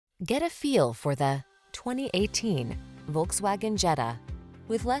Get a feel for the 2018 Volkswagen Jetta.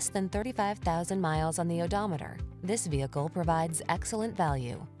 With less than 35,000 miles on the odometer, this vehicle provides excellent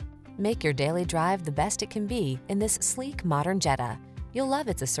value. Make your daily drive the best it can be in this sleek, modern Jetta. You'll love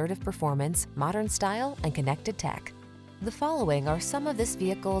its assertive performance, modern style, and connected tech. The following are some of this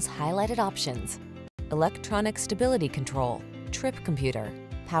vehicle's highlighted options: electronic stability control, trip computer,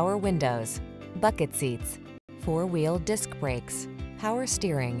 power windows, bucket seats, four-wheel disc brakes, power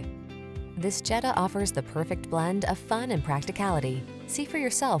steering. This Jetta offers the perfect blend of fun and practicality. See for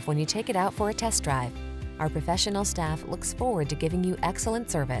yourself when you take it out for a test drive. Our professional staff looks forward to giving you excellent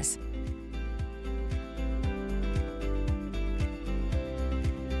service.